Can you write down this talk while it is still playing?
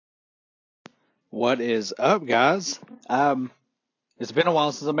What is up, guys? Um, it's been a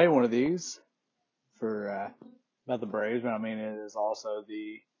while since I made one of these for about the Braves, but I mean it is also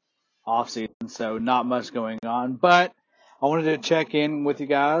the off season, so not much going on. But I wanted to check in with you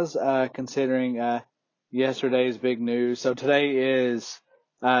guys, considering yesterday's big news. So today is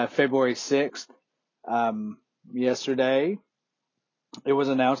February 6th. Yesterday it was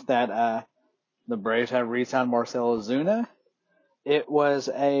announced that the Braves have re-signed Marcell Ozuna. It was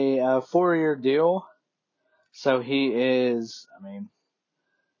a 4-year deal. So he is, I mean,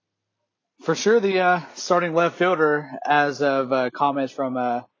 for sure the starting left fielder as of comments from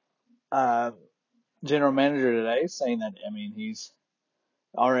uh, general manager today saying that, I mean, he's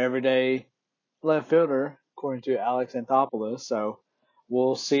our everyday left fielder, according to Alex Anthopoulos. So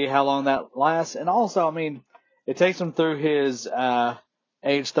we'll see how long that lasts. And also, I mean, it takes him through his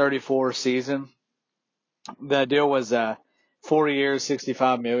age 34 season. The deal was 40 years,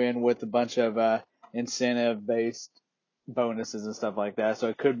 65 million with a bunch of incentive based bonuses and stuff like that. So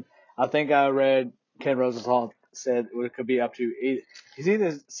it could, I think I read Ken Rosenthal said it could be up to he's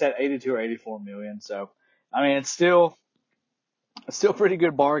either said 82 or 84 million. So, I mean, it's still pretty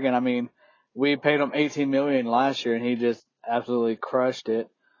good bargain. I mean, we paid him 18 million last year and he just absolutely crushed it.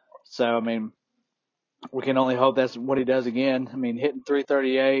 So, I mean, we can only hope that's what he does again. I mean, hitting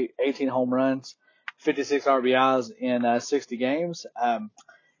 338, 18 home runs, 56 RBIs in 60 games.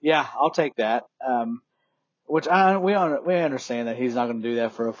 Yeah, I'll take that. Which we understand that he's not going to do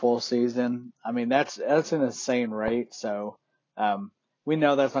that for a full season. I mean, that's an insane rate. So, we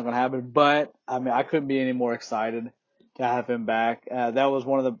know that's not going to happen. But I mean, I couldn't be any more excited to have him back. That was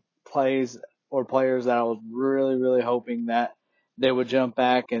one of the players that I was really, really hoping that they would jump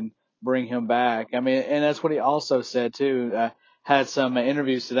back and bring him back. I mean, and that's what he also said too. Had some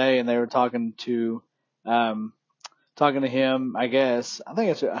interviews today, and they were um, talking to him. I guess I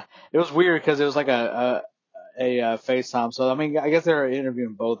think it was weird because it was like a FaceTime. So I mean, I guess they were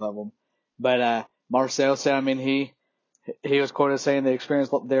interviewing both of them. But Marcel said, I mean, he was quoted saying the experience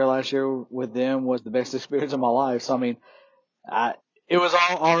there last year with them was the best experience of my life. So I mean, I, it was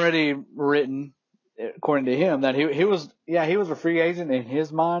already written according to him that he was a free agent in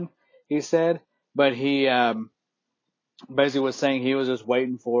his mind. He said, but he basically was saying he was just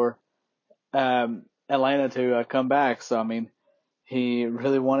waiting for Atlanta to come back. So I mean, he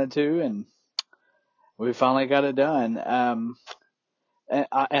really wanted to, and we finally got it done.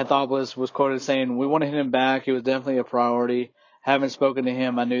 Anthopoulos was quoted saying, "We wanted him back. He was definitely a priority. Having spoken to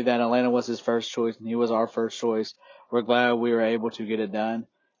him, I knew that Atlanta was his first choice, and he was our first choice. We're glad we were able to get it done."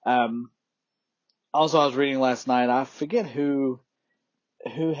 Um, Also, I was reading last night. I forget who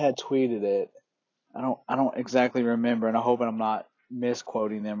had tweeted it. I don't exactly remember, and I hope I'm not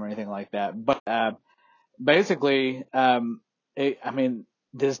misquoting them or anything like that. But basically, I mean,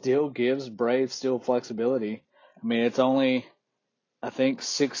 this deal gives Braves still flexibility. I mean, it's only I think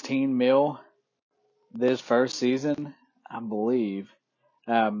 16 mil this first season, I believe.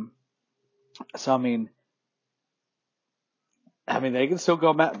 Um, so I mean, they can still go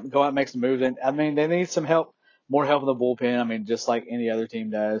out and make some moves, and I mean, they need some help, more help in the bullpen. I mean, just like any other team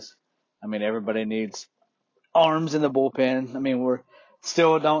does. I mean, everybody needs arms in the bullpen. I mean, we're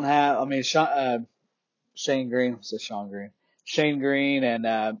still don't have. I mean, Shane Green, what's it, Sean Green, Shane Green,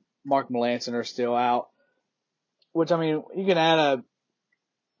 and Mark Melanson are still out. Which I mean, you can add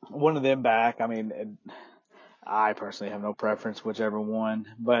one of them back. I mean, I personally have no preference, whichever one,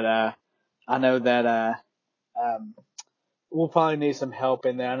 but I know that um, we'll probably need some help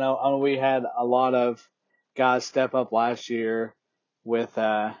in there. I know we had a lot of guys step up last year with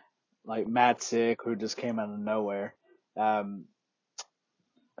like Matt Sick, who just came out of nowhere. Um,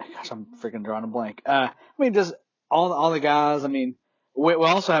 Gosh, I'm freaking drawing a blank. I mean, just all the guys. I mean, we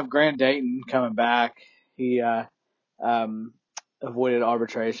also have Grant Dayton coming back. He um, avoided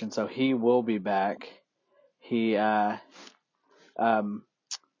arbitration, so he will be back. He um,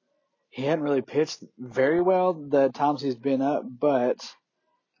 he hadn't really pitched very well the times he's been up, but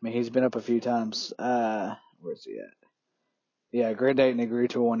I mean, he's been up a few times. Where's he at? Yeah, Grant Dayton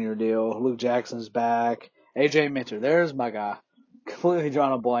agreed to a 1-year deal. Luke Jackson's back. AJ Minter, there's my guy. Completely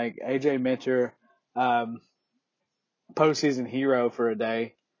drawn a blank. AJ Minter, um, postseason hero for a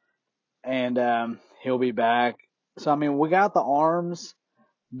day, and he'll be back. So I mean, we got the arms,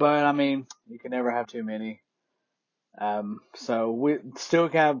 but I mean, you can never have too many. So we still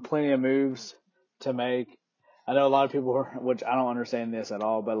have plenty of moves to make. I know a lot of people were, which I don't understand this at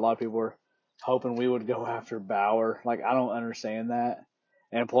all, but a lot of people were hoping we would go after Bauer. Like, I don't understand that.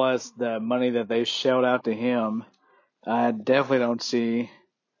 And plus, the money that they shelled out to him, I definitely don't see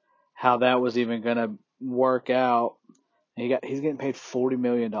how that was even going to work out. He's getting paid $40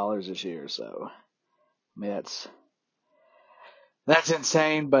 million this year, so mean, that's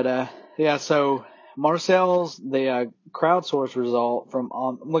insane. But yeah. So Marcel's the crowdsource result from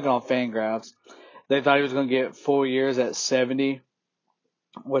I'm looking on Fangraphs. They thought he was going to get 4 years at 70,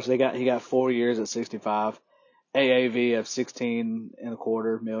 which he got 4 years at 65. AAV of 16 and a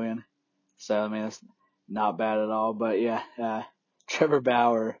quarter million. So I mean, it's not bad at all. But yeah, Trevor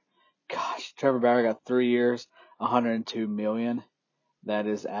Bauer, gosh, Trevor Bauer got 3 years, 102 million. That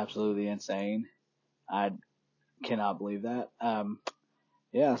is absolutely insane. I cannot believe that.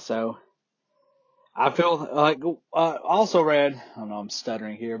 Yeah, so I feel like also read. I don't know, I'm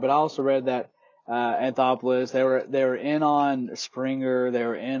stuttering here, but I also read that Anthopoulos they were in on Springer, they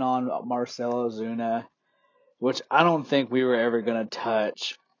were in on Marcelo Zuna, which I don't think we were ever gonna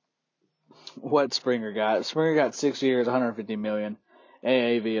touch what Springer got. Springer got 6 years, 150 million,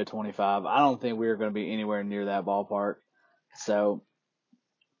 AAV of 25. I don't think we were gonna be anywhere near that ballpark. So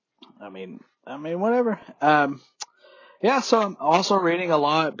whatever. Yeah. So I'm also reading a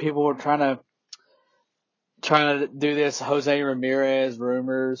lot. People were trying to do this Jose Ramirez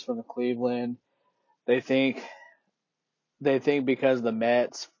rumors from the Cleveland. They think because the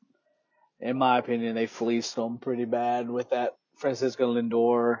Mets, in my opinion, they fleeced them pretty bad with that Francisco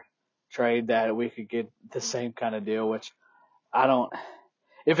Lindor trade that we could get the same kind of deal, which I don't.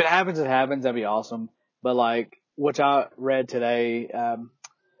 If it happens, it happens. That'd be awesome. But like, which I read today,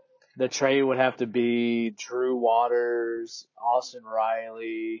 the trade would have to be Drew Waters, Austin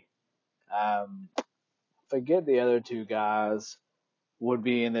Riley, forget the other two guys would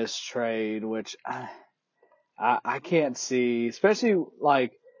be in this trade, which I can't see, especially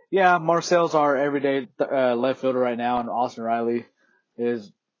like, yeah, Marcel's our everyday left fielder right now, and Austin Riley is,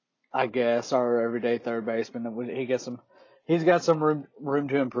 I guess, our everyday third baseman. He's got some room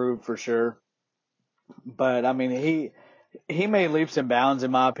to improve for sure. But I mean, he made leaps and bounds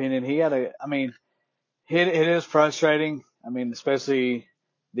in my opinion. I mean, it is frustrating. I mean, especially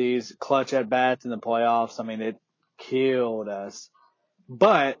these clutch at bats in the playoffs. I mean, it killed us.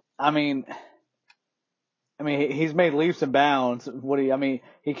 But he's made leaps and bounds.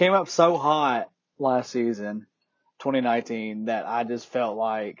 He came up so hot last season, 2019, that I just felt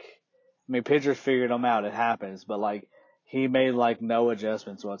like, pitchers figured him out. It happens, but like, he made like no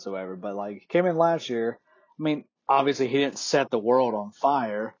adjustments whatsoever. But like, he came in last year. Obviously he didn't set the world on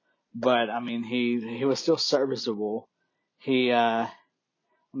fire, but he was still serviceable. Let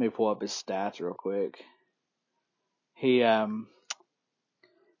me pull up his stats real quick. He, I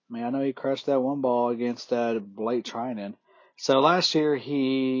know he crushed that one ball against Blake Trinan. So last year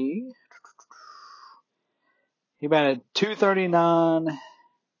he batted 239.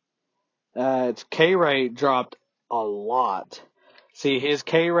 Its K rate dropped a lot. See, his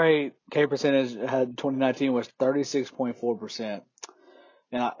K percentage had 2019 was 36.4%.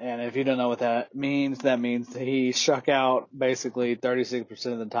 And if you don't know what that means he struck out basically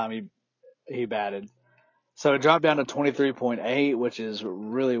 36% of the time he batted. So it dropped down to 23.8, which is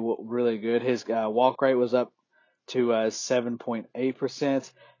really, really good. His walk rate was up to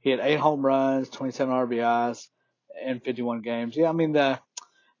 7.8%. He had 8 home runs, 27 RBIs in 51 games. Yeah,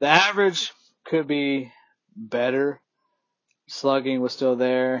 the average could be better. Slugging was still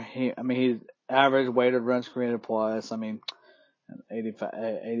there. He average weighted runs created plus. 85,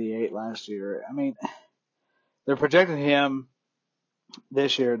 88 last year. They're projecting him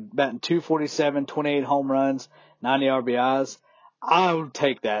this year, batting 247, 28 home runs, 90 RBIs. I would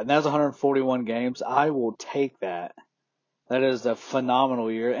take that. And that's 141 games. I will take that. That is a phenomenal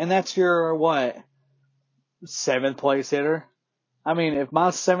year. And that's your, what, seventh place hitter? If my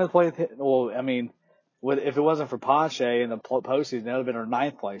seventh place, if it wasn't for Pache in the postseason, that would have been our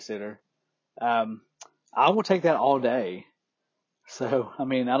ninth place hitter. I will take that all day. So,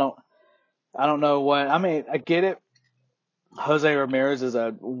 I don't know what, I get it. Jose Ramirez is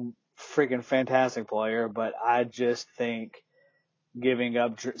a freaking fantastic player, but I just think giving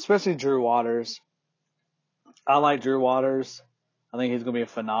up, especially Drew Waters. I like Drew Waters. I think he's going to be a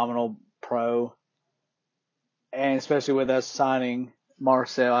phenomenal pro. And especially with us signing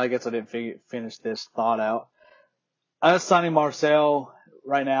Marcel, I guess I didn't finish this thought out. Us signing Marcel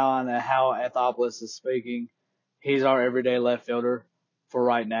right now on how Anthopoulos is speaking, he's our everyday left fielder for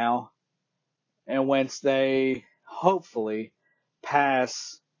right now. And once they hopefully I'm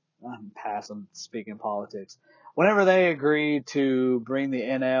speaking politics. Whenever they agree to bring the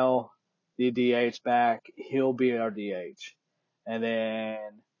NL, the DH back, he'll be our DH. And then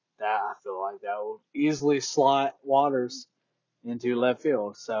I feel like that will easily slot Waters into left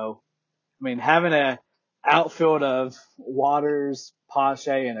field. So, having a outfield of Waters,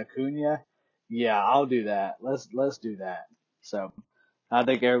 Pache, and Acuna, yeah, I'll do that. Let's do that. So, I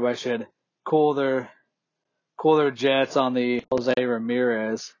think everybody should cool their cooler jets on the Jose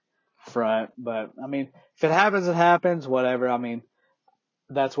Ramirez front. But I mean, if it happens, it happens. Whatever. I mean,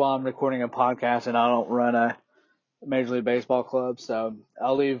 that's why I'm recording a podcast and I don't run a Major League Baseball club. So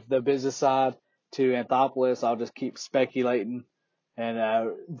I'll leave the business side to Anthopoulos. I'll just keep speculating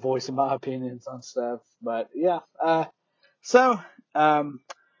and voicing my opinions on stuff. But yeah. So um,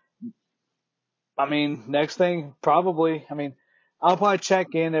 I mean, next thing probably. I mean, I'll probably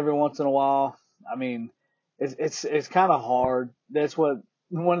check in every once in a while. I mean, it's kind of hard. That's what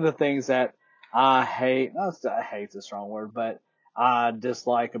one of the things that I hate. Not I hate's a strong word, but I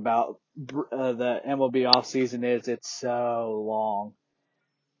dislike about the MLB off season is it's so long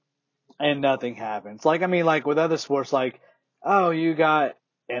and nothing happens. Like I mean, like with other sports, like oh, you got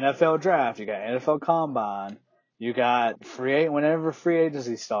NFL draft, you got NFL combine, you got whenever free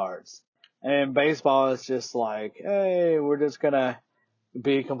agency starts. And baseball is just like, hey, we're just gonna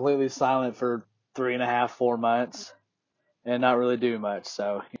be completely silent for 3.5, 4 months and not really do much.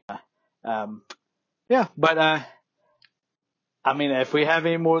 So um, yeah, but I mean, if we have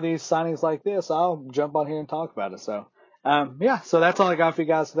any more of these signings like this, I'll jump on here and talk about it. So, yeah, so that's all I got for you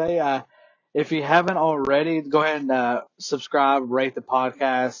guys today. If you haven't already, go ahead and subscribe, rate the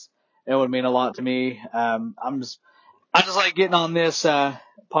podcast. It would mean a lot to me. I just like getting on this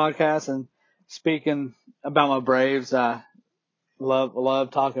podcast and speaking about my Braves.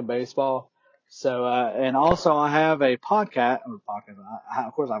 Love talking baseball. So, and also I have a podcast.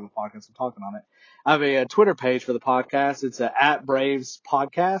 Of course I have a podcast. I'm talking on it. I have a Twitter page for the podcast. It's at Braves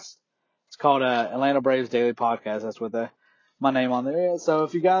Podcast. It's called Atlanta Braves Daily Podcast. That's what my name on there is. So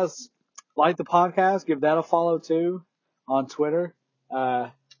if you guys like the podcast, give that a follow too on Twitter. Uh,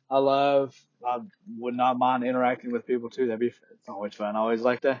 I would not mind interacting with people too. It's always fun. I always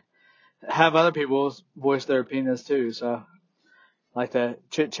like to have other people voice their opinions too. So like to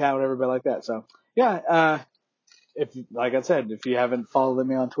chit chat with everybody like that. So yeah, if like I said, if you haven't followed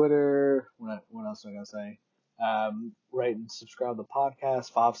me on Twitter, what else am I gonna say? Rate and subscribe to the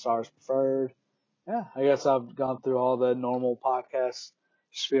podcast, 5 stars preferred. Yeah, I guess I've gone through all the normal podcast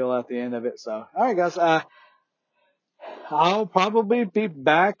spiel at the end of it. So all right, guys, I'll probably be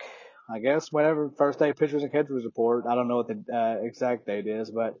back. I guess whenever first day pitchers and catchers report. I don't know what the exact date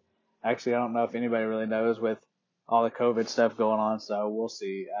is, but actually I don't know if anybody really knows with all the COVID stuff going on. So we'll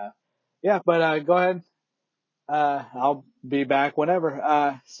see. Yeah, but go ahead. I'll be back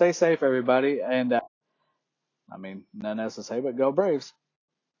whenever. Stay safe, everybody, and I mean, nothing else to say but go Braves.